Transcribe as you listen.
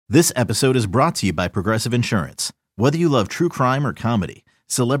This episode is brought to you by Progressive Insurance. Whether you love true crime or comedy,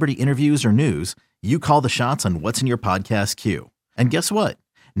 celebrity interviews or news, you call the shots on what's in your podcast queue. And guess what?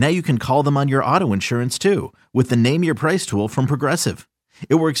 Now you can call them on your auto insurance too with the Name Your Price tool from Progressive.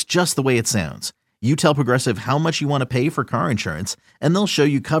 It works just the way it sounds. You tell Progressive how much you want to pay for car insurance, and they'll show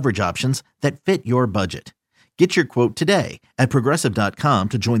you coverage options that fit your budget. Get your quote today at Progressive.com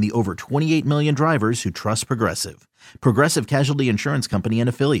to join the over 28 million drivers who trust Progressive. Progressive Casualty Insurance Company and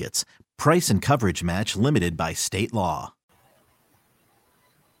Affiliates. Price and coverage match limited by state law.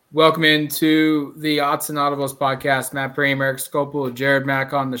 Welcome into the Odds and Audibles podcast. Matt Prehm, Eric Skopil, Jared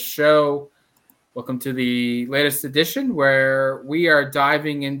Mack on the show. Welcome to the latest edition where we are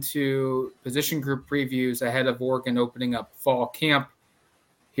diving into position group previews ahead of Oregon opening up fall camp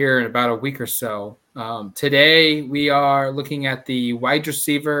here in about a week or so. Today we are looking at the wide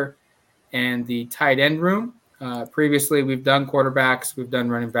receiver and the tight end room. Previously we've done quarterbacks, we've done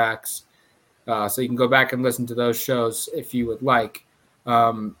running backs. So you can go back and listen to those shows if you would like.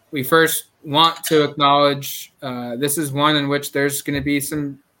 We first want to acknowledge this is one in which there's going to be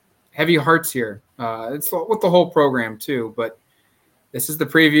some heavy hearts here. It's with the whole program too, but this is the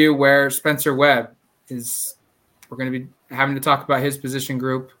preview where Spencer Webb we're going to be having to talk about his position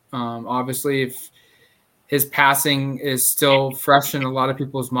group. Obviously, if his passing is still fresh in a lot of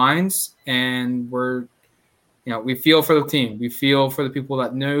people's minds, and we feel for the team. We feel for the people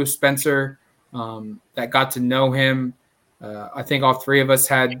that know Spencer, that got to know him. I think all three of us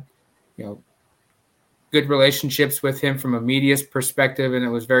had, good relationships with him from a media perspective, and it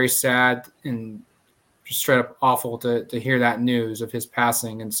was very sad and just straight up awful to hear that news of his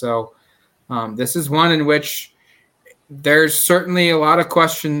passing. And so this is one in which there's certainly a lot of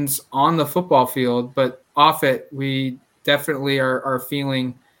questions on the football field, but off it, we definitely are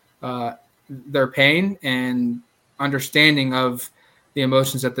feeling their pain and understanding of the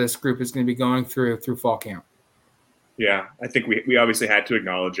emotions that this group is going to be going through fall camp. Yeah, I think we obviously had to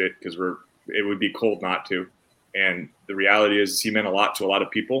acknowledge it because it would be cold not to. And the reality is he meant a lot to a lot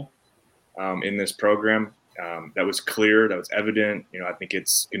of people in this program. That was clear, that was evident. I think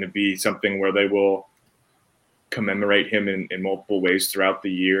it's going to be something where they will commemorate him in multiple ways throughout the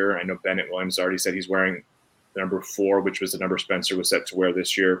year. I know Bennett Williams already said he's wearing the number 4, which was the number Spencer was set to wear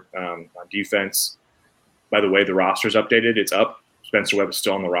this year on defense. By the way, the roster's updated. It's up. Spencer Webb is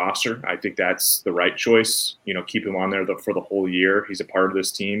still on the roster. I think that's the right choice. Keep him on there for the whole year. He's a part of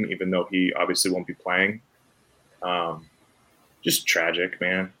this team, even though he obviously won't be playing. Just tragic,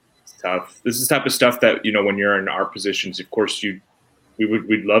 man. It's tough. This is the type of stuff that, when you're in our positions, of course,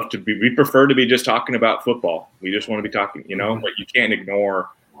 we'd love to be. We prefer to be just talking about football. We just want to be talking, but you can't ignore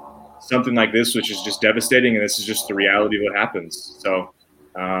something like this, which is just devastating. And this is just the reality of what happens. So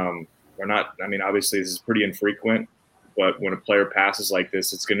we're not. I mean, obviously, this is pretty infrequent. But when a player passes like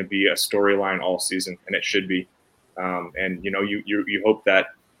this, it's going to be a storyline all season, and it should be. And you hope that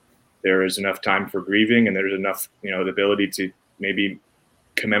there is enough time for grieving, and there's enough, the ability to maybe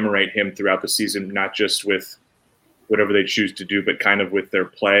commemorate him throughout the season, not just with whatever they choose to do, but kind of with their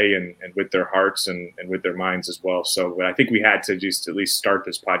play and with their hearts and with their minds as well. So I think we had to just at least start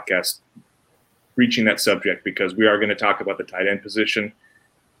this podcast reaching that subject because we are going to talk about the tight end position.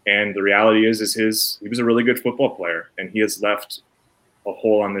 And the reality is he was a really good football player, and he has left a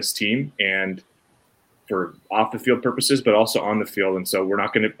hole on this team and for off the field purposes, but also on the field. And so it's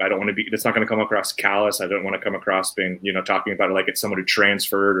not going to come across callous. I don't want to come across being, talking about it like it's someone who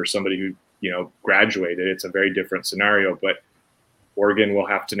transferred or somebody who, graduated. It's a very different scenario, but Oregon will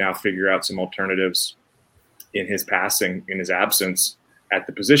have to now figure out some alternatives in his passing, in his absence at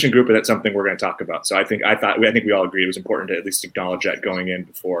the position group, and that's something we're going to talk about. So I think we all agreed it was important to at least acknowledge that going in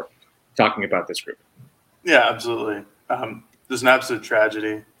before talking about this group. Yeah, absolutely. There's an absolute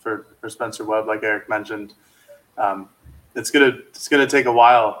tragedy for Spencer Webb, like Eric mentioned. It's gonna take a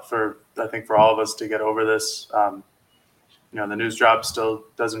while for all of us to get over this. The news drop still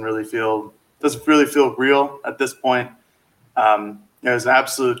doesn't really feel real at this point. It was an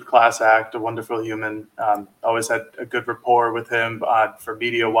absolute class act, a wonderful human. Always had a good rapport with him for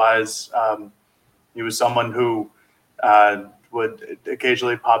media-wise. He was someone who would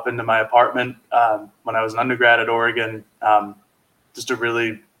occasionally pop into my apartment when I was an undergrad at Oregon. Just a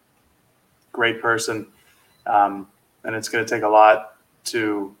really great person. And it's going to take a lot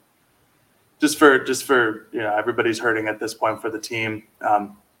to just for everybody's hurting at this point for the team.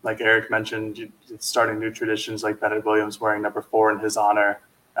 Like Eric mentioned, starting new traditions like Bennett Williams wearing number 4 in his honor.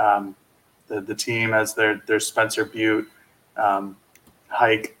 The team has their Spencer Butte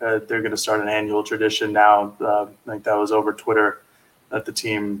hike. They're going to start an annual tradition now. I think that was over Twitter that the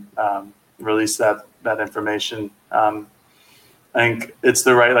team released that information. I think it's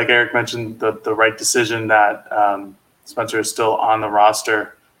the right, like Eric mentioned, the right decision that Spencer is still on the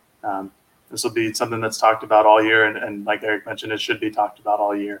roster. This will be something that's talked about all year, and like Eric mentioned, it should be talked about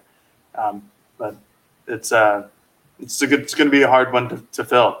all year. But it's going to be a hard one to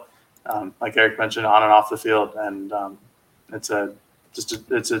fill. Like Eric mentioned, on and off the field, and it's a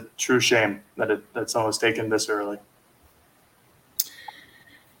true shame that someone was taken this early.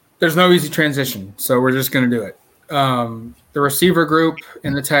 There's no easy transition, so we're just going to do it. The receiver group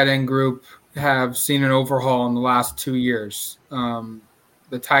and the tight end group have seen an overhaul in the last 2 years.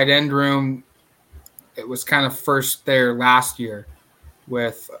 The tight end room, it was kind of first there last year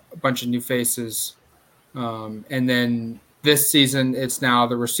with a bunch of new faces. And then this season, it's now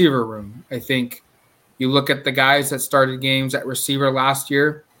the receiver room. I think you look at the guys that started games at receiver last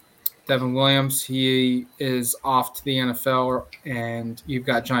year, Devin Williams, he is off to the NFL, and you've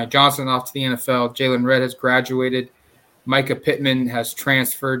got Johnny Johnson off to the NFL. Jalen Redd has graduated. Micah Pittman has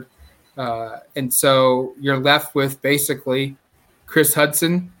transferred. And so you're left with basically Chris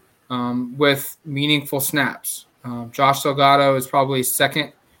Hudson with meaningful snaps. Josh Delgado is probably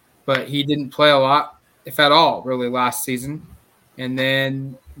second, but he didn't play a lot, if at all, really, last season. And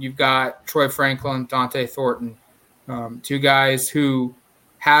then you've got Troy Franklin, Dante Thornton, two guys who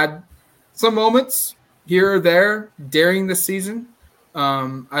had some moments here or there during the season.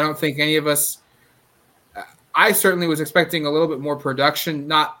 I don't think any of us – I certainly was expecting a little bit more production,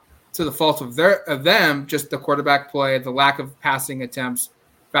 not to the fault of them, just the quarterback play, the lack of passing attempts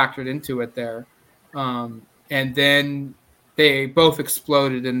factored into it there. And then they both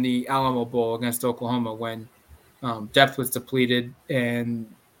exploded in the Alamo Bowl against Oklahoma when depth was depleted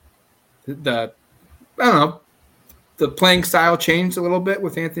and the playing style changed a little bit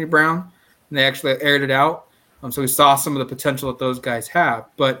with Anthony Brown, and they actually aired it out. So we saw some of the potential that those guys have.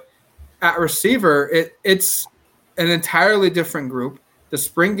 But at receiver, it's an entirely different group. The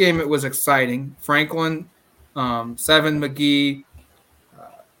spring game, it was exciting. Franklin, Seven, McGee,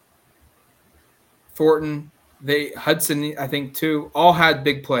 Thornton, Hudson, I think, too, all had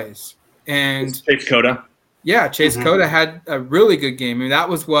big plays. And Chase Cota. Yeah, Chase Cota had a really good game. I mean, that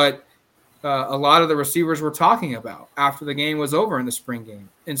was what a lot of the receivers were talking about after the game was over in the spring game.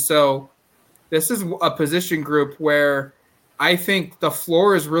 And so this is a position group where I think the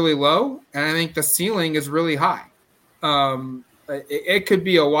floor is really low and I think the ceiling is really high. It could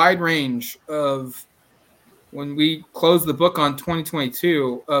be a wide range of, when we close the book on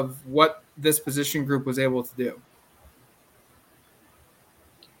 2022, of what this position group was able to do.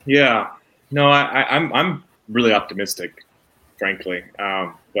 Yeah, no, I'm really optimistic, frankly.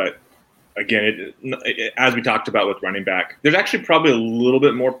 But again, as we talked about with running back, there's actually probably a little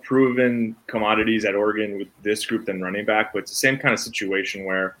bit more proven commodities at Oregon with this group than running back. But it's the same kind of situation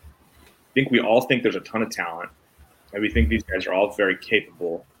where I think we all think there's a ton of talent, and we think these guys are all very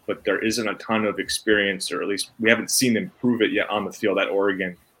capable, but there isn't a ton of experience, or at least we haven't seen them prove it yet on the field at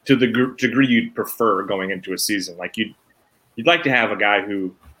Oregon to the degree you'd prefer going into a season. Like you'd like to have a guy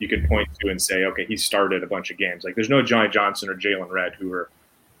who you could point to and say, okay, he started a bunch of games. Like there's no Johnny Johnson or Jalen Redd who are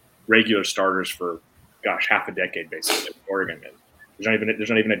regular starters for, half a decade basically at Oregon. And there's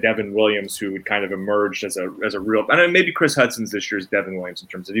not even a Devin Williams who would kind of emerged as a real. I mean, maybe Chris Hudson's this year's Devin Williams in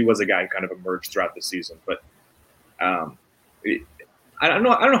terms of he was a guy who kind of emerged throughout the season, but I don't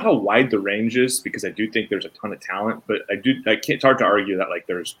know how wide the range is, because I do think there's a ton of talent, but it's hard to argue that like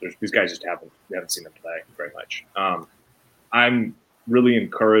there's these guys just we haven't seen them play very much. I'm really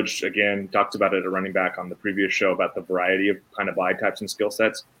encouraged, again, talked about it at running back on the previous show about the variety of kind of body types and skill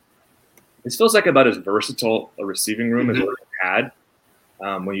sets. This feels like about as versatile a receiving room as we've had.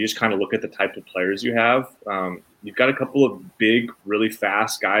 When you just kind of look at the type of players you have, you've got a couple of big, really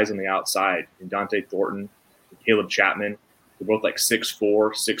fast guys on the outside. Dante Thornton, Caleb Chapman. They're both like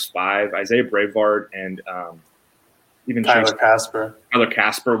 6'4", 6'5". Isaiah Brevard and even Tyler Casper. Tyler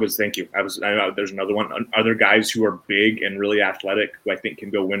Casper was, thank you. I know there's another one. Other guys who are big and really athletic who I think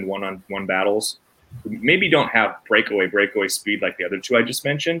can go win one-on-one battles. Maybe don't have breakaway speed like the other two I just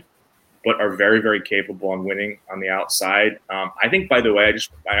mentioned, but are very, very capable on winning on the outside. I think, by the way,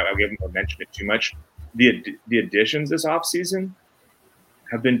 I haven't mentioned it too much. The additions this offseason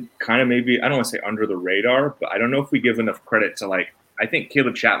have been kind of, maybe, I don't want to say under the radar, but I don't know if we give enough credit to, like, I think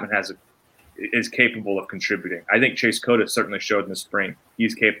Caleb Chapman is capable of contributing. I think Chase Cota certainly showed in the spring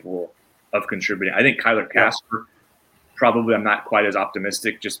he's capable of contributing. I think Kyler Casper, probably I'm not quite as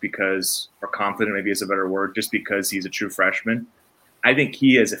optimistic just because, or confident maybe is a better word, just because he's a true freshman. I think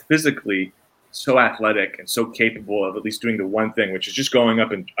he is physically so athletic and so capable of at least doing the one thing, which is just going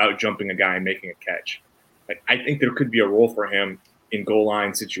up and out jumping a guy and making a catch. Like, I think there could be a role for him in goal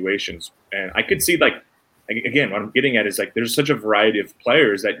line situations. And I could see, like, again, what I'm getting at is like there's such a variety of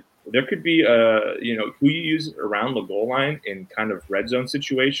players that there could be who you use around the goal line in kind of red zone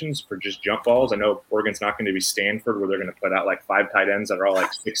situations for just jump balls. I know Oregon's not going to be Stanford where they're going to put out like 5 tight ends that are all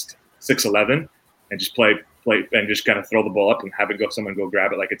like 6'11" and just play and just kind of throw the ball up and have it someone go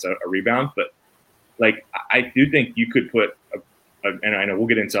grab it like it's a rebound. But like I do think you could put and I know we'll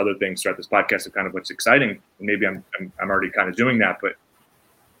get into other things throughout this podcast of kind of what's exciting. And maybe I'm already kind of doing that, but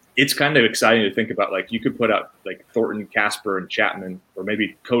it's kind of exciting to think about. Like you could put out like Thornton, Casper, and Chapman, or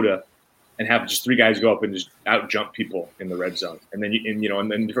maybe Coda, and have just 3 guys go up and just out jump people in the red zone. And then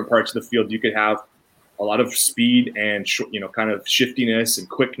and then different parts of the field, you could have a lot of speed and kind of shiftiness and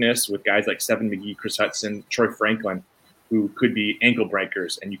quickness with guys like Seven McGee, Chris Hudson, Troy Franklin, who could be ankle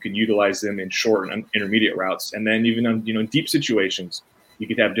breakers, and you can utilize them in short and intermediate routes. And then even on in deep situations, you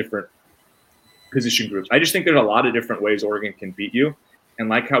could have different position groups. I just think there's a lot of different ways Oregon can beat you. And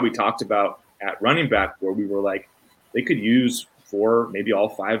like how we talked about at running back, where we were like, they could use 4, maybe all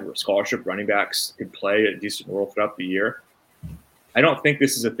 5 scholarship running backs could play a decent role throughout the year. I don't think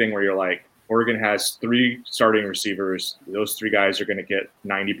this is a thing where you're like, Oregon has 3 starting receivers. Those 3 guys are going to get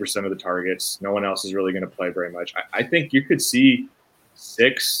 90% of the targets. No one else is really going to play very much. I think you could see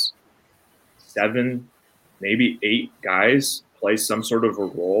 6, 7, maybe 8 guys play some sort of a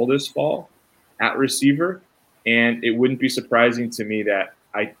role this fall at receiver. And it wouldn't be surprising to me that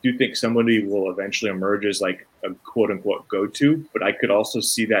I do think somebody will eventually emerge as like a quote unquote go-to, but I could also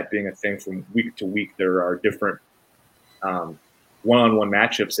see that being a thing from week to week. There are different one-on-one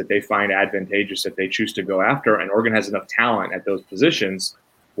matchups that they find advantageous that they choose to go after. And Oregon has enough talent at those positions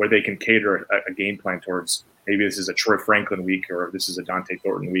where they can cater a game plan towards maybe this is a Troy Franklin week or this is a Dante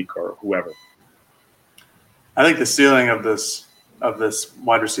Thornton week or whoever. I think the ceiling of this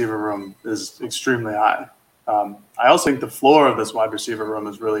wide receiver room is extremely high. I also think the floor of this wide receiver room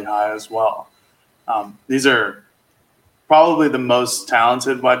is really high as well. These are probably the most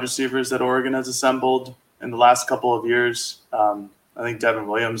talented wide receivers that Oregon has assembled in the last couple of years. I think Devin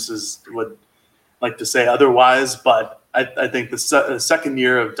Williams would like to say otherwise, but I think the second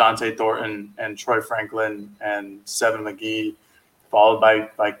year of Dante Thornton and Troy Franklin and Seven McGee, followed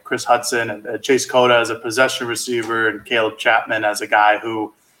by Chris Hudson and Chase Cota as a possession receiver and Caleb Chapman as a guy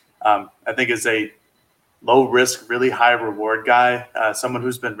who I think is a low risk, really high reward guy, someone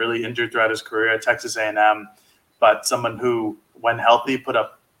who's been really injured throughout his career at Texas A&M, but someone who, when healthy, put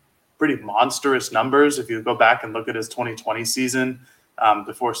up pretty monstrous numbers. If you go back and look at his 2020 season,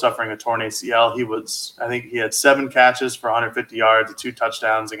 before suffering a torn ACL, I think he had 7 catches for 150 yards, 2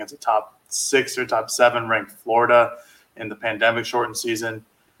 touchdowns against a top 6 or top 7 ranked Florida in the pandemic shortened season.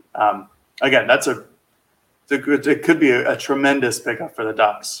 Again, it could be a tremendous pickup for the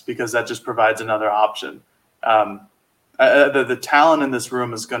Ducks because that just provides another option. The talent in this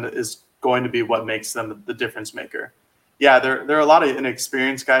room is going to be what makes them the difference maker. Yeah, there are a lot of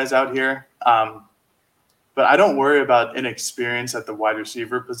inexperienced guys out here, but I don't worry about inexperience at the wide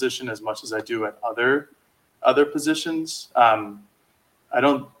receiver position as much as I do at other positions.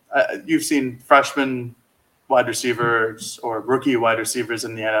 You've seen freshman wide receivers or rookie wide receivers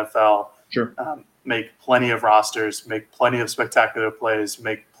in the NFL. Sure. Make plenty of rosters, make plenty of spectacular plays,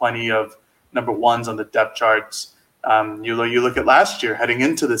 make plenty of number ones on the depth charts. You look at last year, heading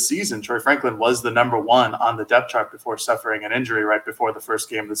into the season, Troy Franklin was the number 1 on the depth chart before suffering an injury right before the first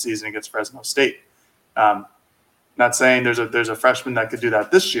game of the season against Fresno State. Not saying there's a freshman that could do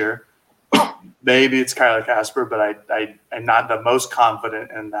that this year. Maybe it's Kyler Casper, but I'm not the most confident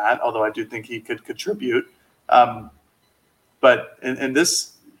in that, although I do think he could contribute. But in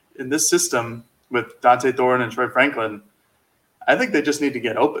this system with Dante Thornton and Troy Franklin, I think they just need to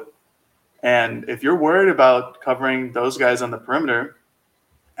get open. And if you're worried about covering those guys on the perimeter,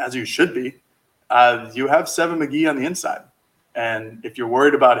 as you should be, you have Seven McGee on the inside. And if you're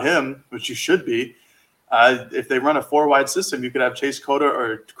worried about him, which you should be, if they run a 4-wide system, you could have Chase Cota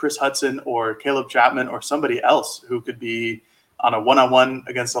or Chris Hudson or Caleb Chapman or somebody else who could be on a one-on-one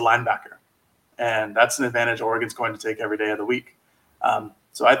against a linebacker. And that's an advantage Oregon's going to take every day of the week.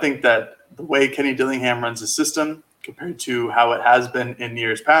 So I think that the way Kenny Dillingham runs his system compared to how it has been in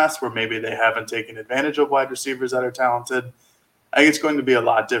years past, where maybe they haven't taken advantage of wide receivers that are talented, I think it's going to be a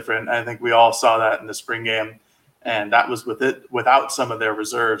lot different. I think we all saw that in the spring game, and that was without some of their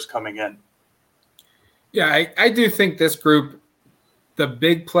reserves coming in. Yeah, I do think this group, the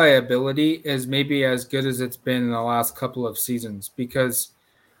big play ability is maybe as good as it's been in the last couple of seasons, because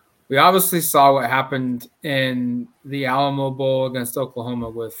we obviously saw what happened in the Alamo Bowl against Oklahoma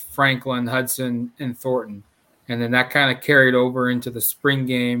with Franklin, Hudson, and Thornton. And then that kind of carried over into the spring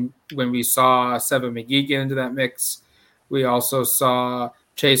game when we saw Seven McGee get into that mix. We also saw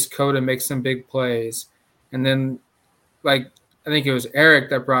Chase Cota make some big plays. And then, like, I think it was Eric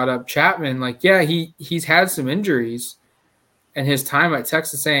that brought up Chapman. Like, yeah, he's had some injuries in his time at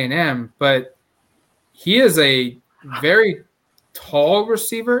Texas A&M, but he is a very tall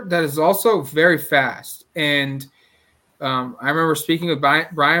receiver that is also very fast. And I remember speaking with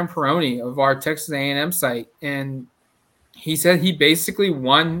Brian Peroni of our Texas A&M site, and he said he basically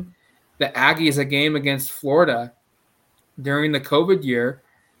won the Aggies a game against Florida during the COVID year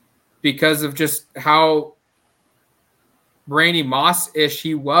because of just how Randy Moss-ish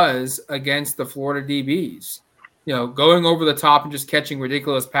he was against the Florida DBs. You know, going over the top and just catching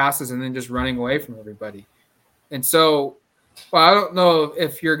ridiculous passes and then just running away from everybody. And so, well, I don't know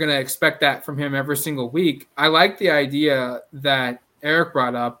if you're going to expect that from him every single week. I like the idea that Eric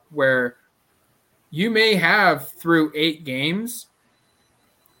brought up where you may have through 8 games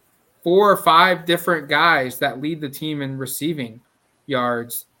 4 or 5 different guys that lead the team in receiving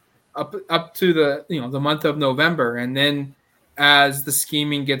yards up to the month of November. And then as the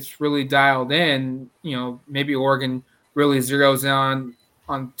scheming gets really dialed in, maybe Oregon really zeroes in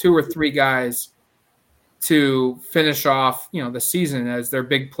on 2 or 3 guys to finish off, the season as their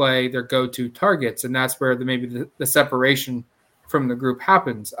big play, their go-to targets. And that's where maybe the separation from the group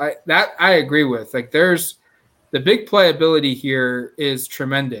happens. I agree with. Like, there's the big playability here is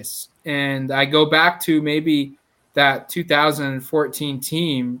tremendous. And I go back to maybe that 2014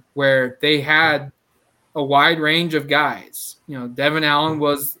 team where they had a wide range of guys. Devin Allen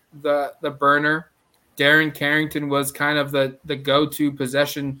was the burner. Darren Carrington was kind of the go-to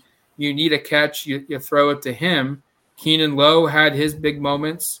possession. You need a catch, you throw it to him. Keenan Lowe had his big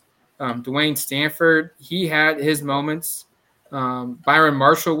moments. Dwayne Stanford, he had his moments. Byron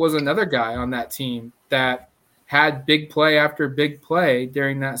Marshall was another guy on that team that had big play after big play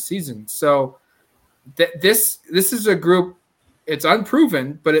during that season. So this is a group, it's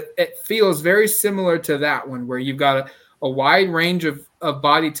unproven, but it feels very similar to that one where you've got a wide range of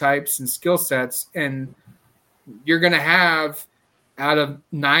body types and skill sets, and you're going to have out of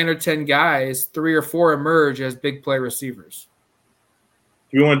 9 or 10 guys, 3 or 4 emerge as big play receivers.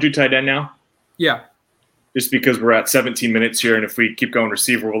 Do we want to do tight end now? Yeah. Just because we're at 17 minutes here, and if we keep going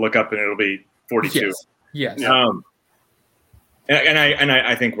receiver, we'll look up and it'll be 42. Yes. And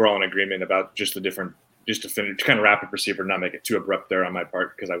I think we're all in agreement about just the different, just to finish, kind of wrap up receiver, not make it too abrupt there on my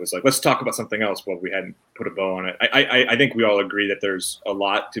part, because I was like, let's talk about something else. Well, we hadn't put a bow on it. I think we all agree that there's a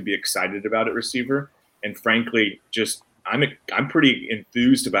lot to be excited about at receiver, and frankly, just I'm pretty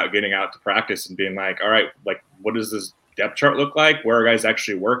enthused about getting out to practice and being like, all right, like, what does this depth chart look like? Where are guys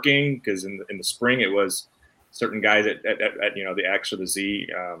actually working? Because in the spring it was certain guys at the X or the Z,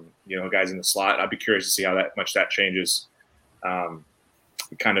 guys in the slot. I'd be curious to see how much that changes.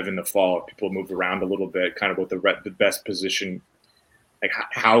 Kind of in the fall, people moved around a little bit, kind of with the best position, like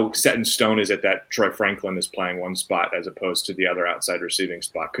how set in stone is it that Troy Franklin is playing one spot as opposed to the other outside receiving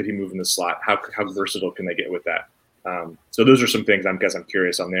spot? Could he move in the slot? How versatile can they get with that? So those are some things I'm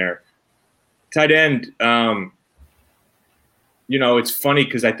curious on there. Tight end, it's funny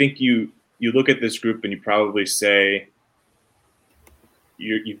because I think you look at this group and you probably say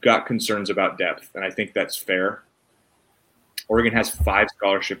you've got concerns about depth, and I think that's fair. Oregon has 5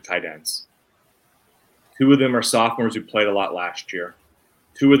 scholarship tight ends. 2 of them are sophomores who played a lot last year.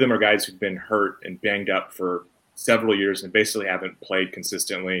 2 of them are guys who've been hurt and banged up for several years and basically haven't played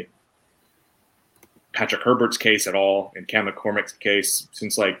consistently. Patrick Herbert's case at all, and Cam McCormick's case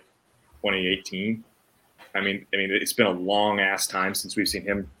since like 2018. I mean, it's been a long ass time since we've seen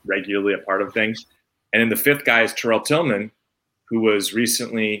him regularly a part of things. And then the 5th guy is Terrell Tillman, who was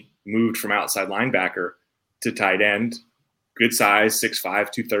recently moved from outside linebacker to tight end. Good size, 6'5",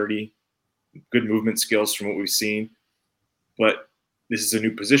 230, good movement skills from what we've seen. But this is a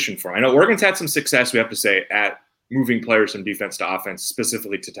new position for him. I know Oregon's had some success, we have to say, at moving players from defense to offense,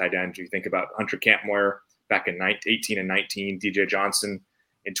 specifically to tight end. You think about Hunter Kampmoyer back in 18 and 19, DJ Johnson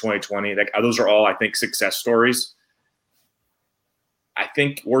in 2020. Those are all, I think, success stories. I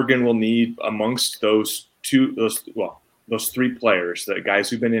think Oregon will need amongst those 3 players, the guys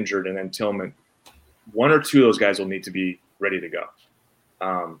who've been injured and then Tillman, 1 or 2 of those guys will need to be ready to go.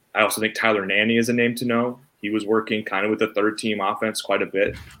 I also think Tyler Nanny is a name to know. He was working kind of with the third team offense quite a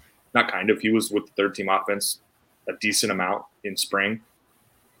bit. Not kind of, he was with the third team offense a decent amount in spring.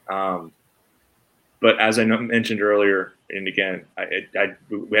 But as I mentioned earlier, and again,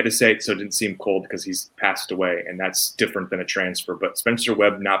 we had to say it so it didn't seem cold because he's passed away, and that's different than a transfer. But Spencer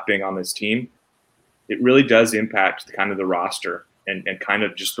Webb not being on this team, it really does impact kind of the roster and kind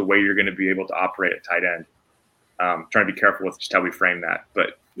of just the way you're going to be able to operate at tight end. Trying to be careful with just how we frame that.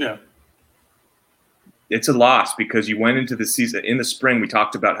 But yeah, it's a loss because you went into the season in the spring. We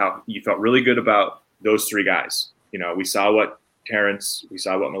talked about how you felt really good about those three guys. You know, we saw what Terrence, we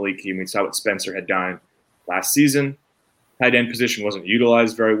saw what Maliki, and we saw what Spencer had done last season. Tight end position wasn't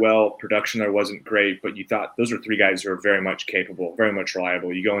utilized very well. Production there wasn't great, but you thought those are three guys who are very much capable, very much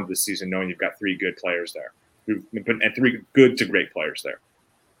reliable. You go into the season knowing you've got three good players there, and three good to great players there.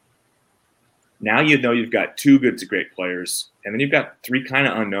 Now you know you've got two good to great players, and then you've got three kind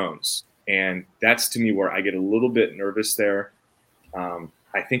of unknowns. And that's, to me, where I get a little bit nervous there.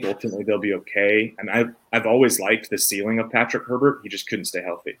 I think ultimately they'll be okay. And I've always liked the ceiling of Patrick Herbert. He just couldn't stay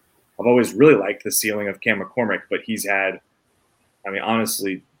healthy. I've always really liked the ceiling of Cam McCormick, but he's had, I mean,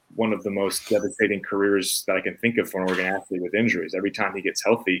 honestly, one of the most devastating careers that I can think of for an Oregon athlete with injuries. Every time he gets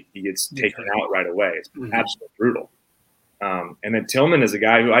healthy, he gets taken out right away. It's absolutely brutal. And then Tillman is a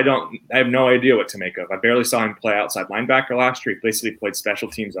guy who I have no idea what to make of. I barely saw him play outside linebacker last year. He basically played special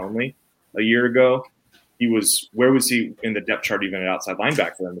teams only a year ago. Where was he in the depth chart even at outside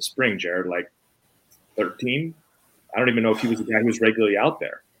linebacker in the spring, Jared? Like 13? I don't even know if he was a guy who was regularly out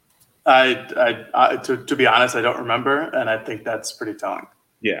there. To be honest, I don't remember, and I think that's pretty telling.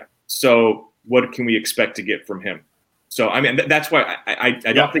 Yeah. So what can we expect to get from him? So, I mean, that's why I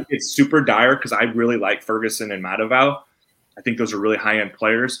don't think it's super dire, because I really like Ferguson and Matavao. I think those are really high-end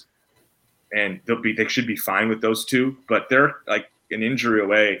players, and they should be fine with those two, but they're like an injury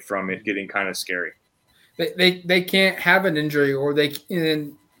away from it getting kind of scary. They can't have an injury, or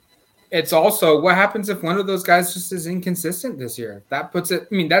and it's also what happens if one of those guys just is inconsistent this year. That puts it.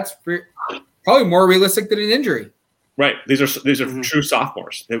 I mean, that's probably more realistic than an injury. Right. These are true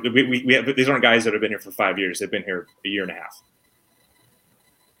sophomores. We have, these aren't guys that have been here for 5 years. They've been here a year and a half.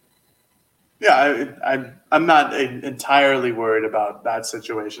 Yeah, I'm not entirely worried about that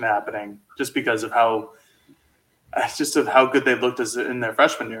situation happening, just because of how good they looked in their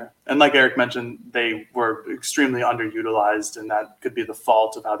freshman year. And like Eric mentioned, they were extremely underutilized, and that could be the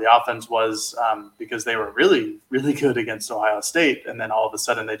fault of how the offense was, because they were really, really good against Ohio State, and then all of a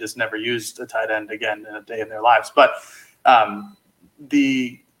sudden they just never used a tight end again in a day in their lives. But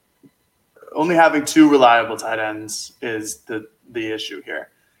the only having two reliable tight ends is the issue here.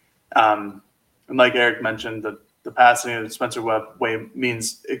 And like Eric mentioned, the passing of Spencer Webb way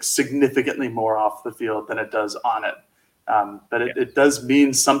means significantly more off the field than it does on it. But it does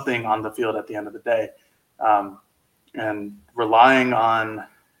mean something on the field at the end of the day. And relying on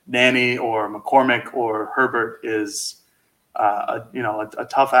Nanny or McCormick or Herbert is a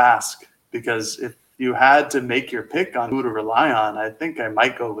tough ask, because if you had to make your pick on who to rely on, I think I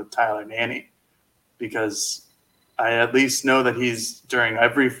might go with Tyler Nanny, because I at least know that he's, during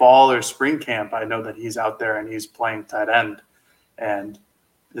every fall or spring camp, I know that he's out there and he's playing tight end and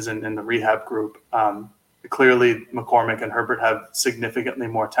is in the rehab group. Clearly, McCormick and Herbert have significantly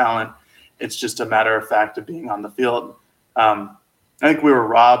more talent. It's just a matter of fact of being on the field. I think we were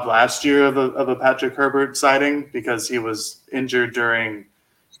robbed last year of a Patrick Herbert sighting, because he was injured during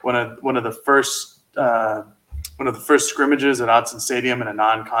one of the first scrimmages at Autzen Stadium in a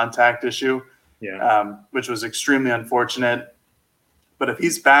non-contact issue. Yeah. Which was extremely unfortunate. But if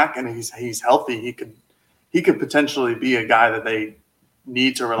he's back and he's healthy, he could potentially be a guy that they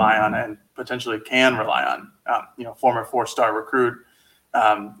need to rely on and potentially can rely on. Former 4-star recruit.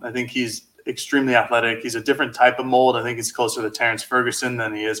 I think he's extremely athletic. He's a different type of mold. I think he's closer to Terrence Ferguson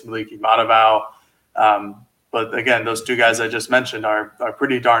than he is Maliki Matavao. But again, those two guys I just mentioned are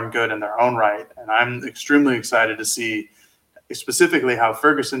pretty darn good in their own right. And I'm extremely excited to see specifically how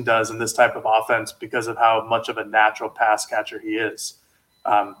Ferguson does in this type of offense, because of how much of a natural pass catcher he is.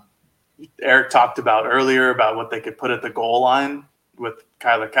 Eric talked about earlier about what they could put at the goal line with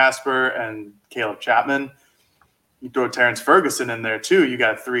Kyler Casper and Caleb Chapman. You throw Terrence Ferguson in there too. You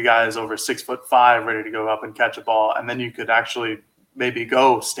got three guys over 6'5" ready to go up and catch a ball. And then you could actually maybe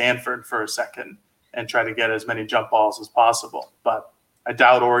go Stanford for a second and try to get as many jump balls as possible. But I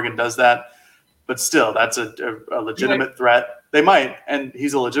doubt Oregon does that. But still, that's a legitimate threat. They might, and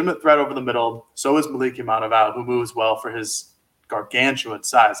he's a legitimate threat over the middle. So is Maliki Matavao, who moves well for his gargantuan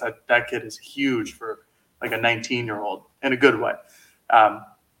size. That kid is huge for like a 19-year-old in a good way.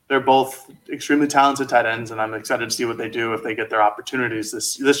 They're both extremely talented tight ends, and I'm excited to see what they do if they get their opportunities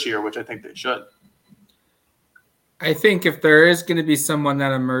this year, which I think they should. I think if there is going to be someone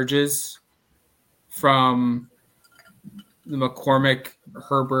that emerges from the McCormick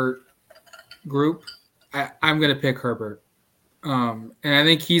Herbert group, I'm going to pick Herbert. And I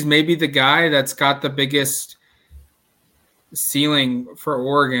think he's maybe the guy that's got the biggest ceiling for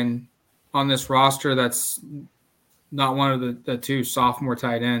Oregon on this roster. That's not one of the two sophomore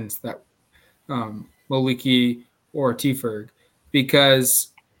tight ends, that Maliki or T-Ferg, because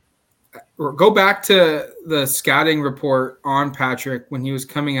go back to the scouting report on Patrick when he was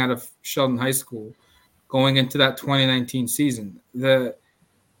coming out of Sheldon High School, going into that 2019 season.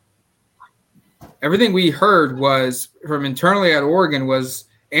 Everything we heard was from internally at Oregon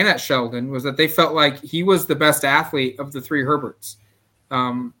and at Sheldon was that they felt like he was the best athlete of the three Herberts.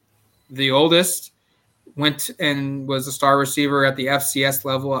 The oldest went and was a star receiver at the FCS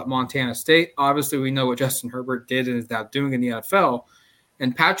level at Montana State. Obviously, we know what Justin Herbert did and is now doing in the NFL.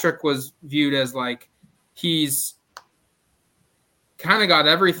 And Patrick was viewed as like he's kind of got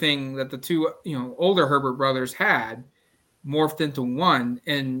everything that the two older Herbert brothers had morphed into one,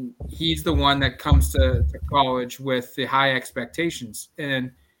 and he's the one that comes to college with the high expectations.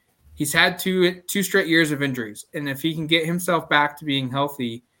 And he's had two straight years of injuries. And if he can get himself back to being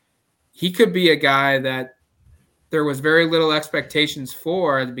healthy, he could be a guy that there was very little expectations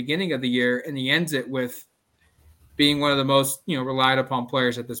for at the beginning of the year, and he ends it with being one of the most relied upon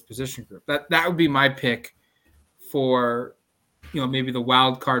players at this position group. That would be my pick for maybe the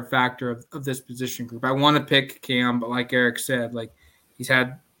wild card factor of this position group. I want to pick Cam, but like Eric said, like he's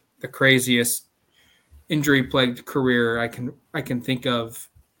had the craziest injury-plagued career I can think of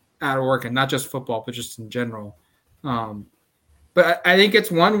at Oregon, not just football, but just in general. But I think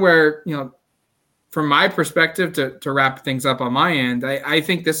it's one where, from my perspective, to wrap things up on my end, I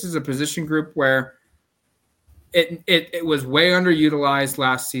think this is a position group where it was way underutilized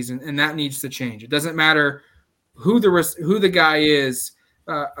last season, and that needs to change. It doesn't matter who the guy is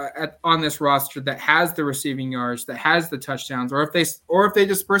on this roster that has the receiving yards, that has the touchdowns, or if they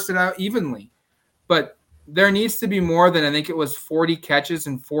disperse it out evenly. But there needs to be more than, I think it was 40 catches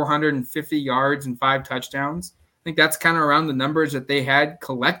and 450 yards and 5 touchdowns. I think that's kind of around the numbers that they had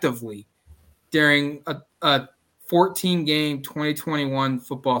collectively during a 14-game 2021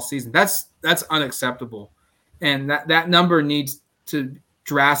 football season. That's unacceptable. And that number needs to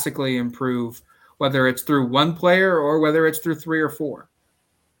drastically improve, whether it's through one player or whether it's through 3 or 4.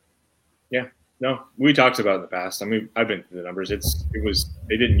 Yeah, no, we talked about it in the past. I mean, I've been through the numbers.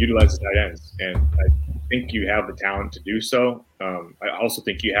 They didn't utilize the tight ends, and I think you have the talent to do so. I also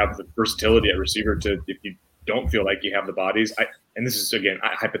think you have the versatility at receiver to, if you don't feel like you have the bodies. And this is, again,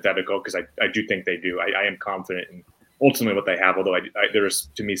 hypothetical, because I do think they do. I am confident in ultimately what they have, although there is,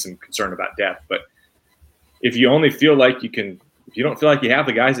 to me, some concern about depth. But if you only feel like if you don't feel like you have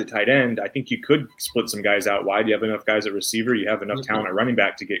the guys at tight end, I think you could split some guys out wide. You have enough guys at receiver. You have enough talent at running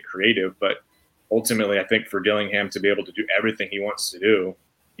back to get creative. But ultimately, I think for Dillingham to be able to do everything he wants to do,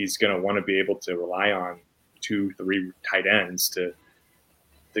 he's going to want to be able to rely on 2-3 tight ends to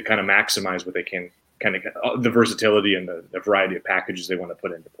kind of maximize what they can, kind of the versatility and the variety of packages they want to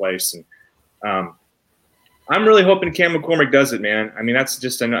put into place. And I'm really hoping Cam McCormick does it, man. I mean, that's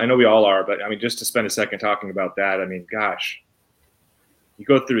just, I know we all are, but I mean, just to spend a second talking about that, I mean, gosh, you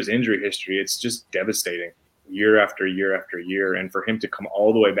go through his injury history, it's just devastating year after year after year. And for him to come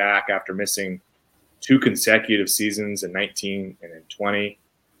all the way back after missing 2 consecutive seasons in 19 and in 20,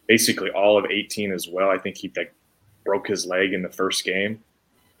 basically all of 18 as well. I think he broke his leg in the first game.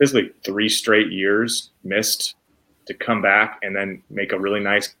 Basically 3 straight years missed, to come back and then make a really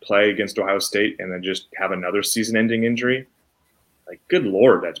nice play against Ohio State and then just have another season-ending injury. Like, good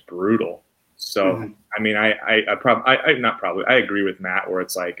Lord, that's brutal. So, I mean, I agree with Matt where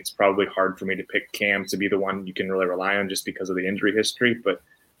it's like, it's probably hard for me to pick Cam to be the one you can really rely on just because of the injury history. But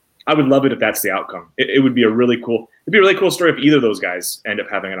I would love it if that's the outcome. It would be it'd be a really cool story if either of those guys end up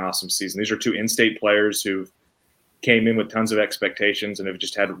having an awesome season. These are 2 in-state players who came in with tons of expectations and have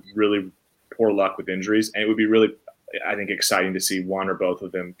just had really poor luck with injuries. And it would be really, I think, exciting to see one or both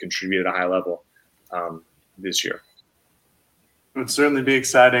of them contribute at a high level this year. It would certainly be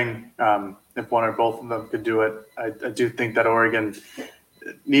exciting if one or both of them could do it. I do think that Oregon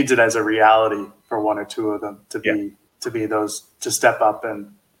needs it as a reality for one or two of them to be those, to step up,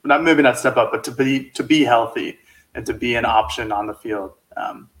 and not step up, but to be healthy and to be an option on the field.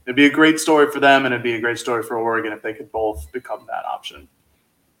 It'd be a great story for them, and it'd be a great story for Oregon if they could both become that option.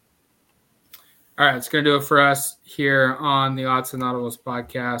 All right, it's going to do it for us here on the Odds and Audibles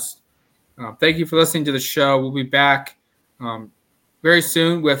podcast. Thank you for listening to the show. We'll be back very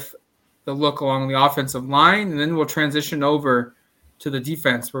soon with the look along the offensive line, and then we'll transition over to the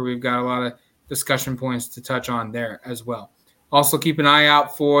defense where we've got a lot of discussion points to touch on there as well. Also, keep an eye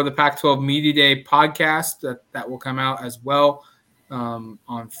out for the Pac-12 Media Day podcast that will come out as well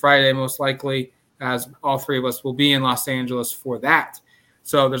on Friday, most likely, as all 3 of us will be in Los Angeles for that.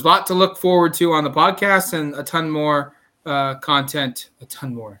 So there's a lot to look forward to on the podcast and a ton more content,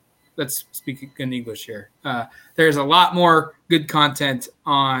 Let's speak in English here. There's a lot more good content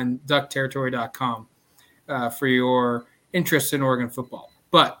on duckterritory.com for your interest in Oregon football.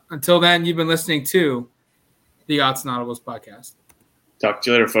 But until then, you've been listening to the Odds and Audibles podcast. Talk to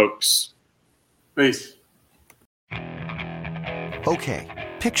you later, folks. Peace. Okay,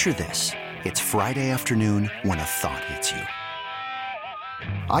 picture this. It's Friday afternoon when a thought hits you.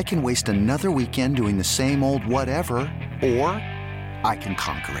 I can waste another weekend doing the same old whatever, or I can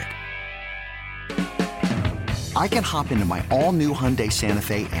conquer it. I can hop into my all-new Hyundai Santa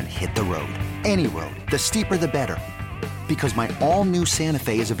Fe and hit the road. Any road. The steeper, the better. Because my all-new Santa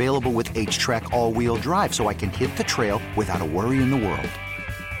Fe is available with H-Track all-wheel drive, so I can hit the trail without a worry in the world.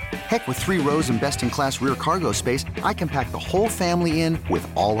 Heck, with 3 rows and best-in-class rear cargo space, I can pack the whole family in with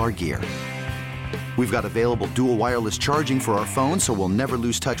all our gear. We've got available dual wireless charging for our phones, so we'll never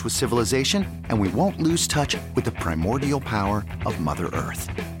lose touch with civilization, and we won't lose touch with the primordial power of Mother Earth.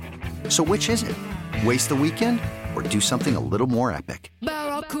 So which is it? Waste the weekend or do something a little more epic?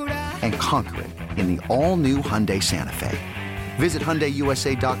 And conquer it in the all-new Hyundai Santa Fe. Visit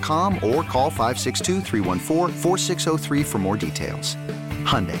HyundaiUSA.com or call 562-314-4603 for more details.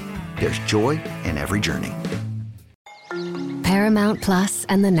 Hyundai, there's joy in every journey. Paramount Plus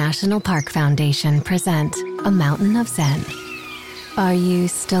and the National Park Foundation present A Mountain of Zen. Are you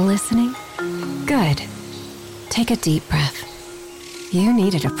still listening? Good. Take a deep breath. You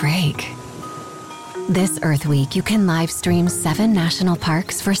needed a break. This Earth Week, you can live stream 7 national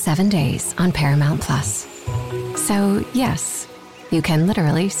parks for 7 days on Paramount Plus. So, yes, you can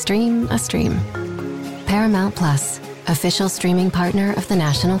literally stream a stream. Paramount Plus, official streaming partner of the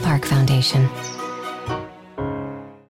National Park Foundation.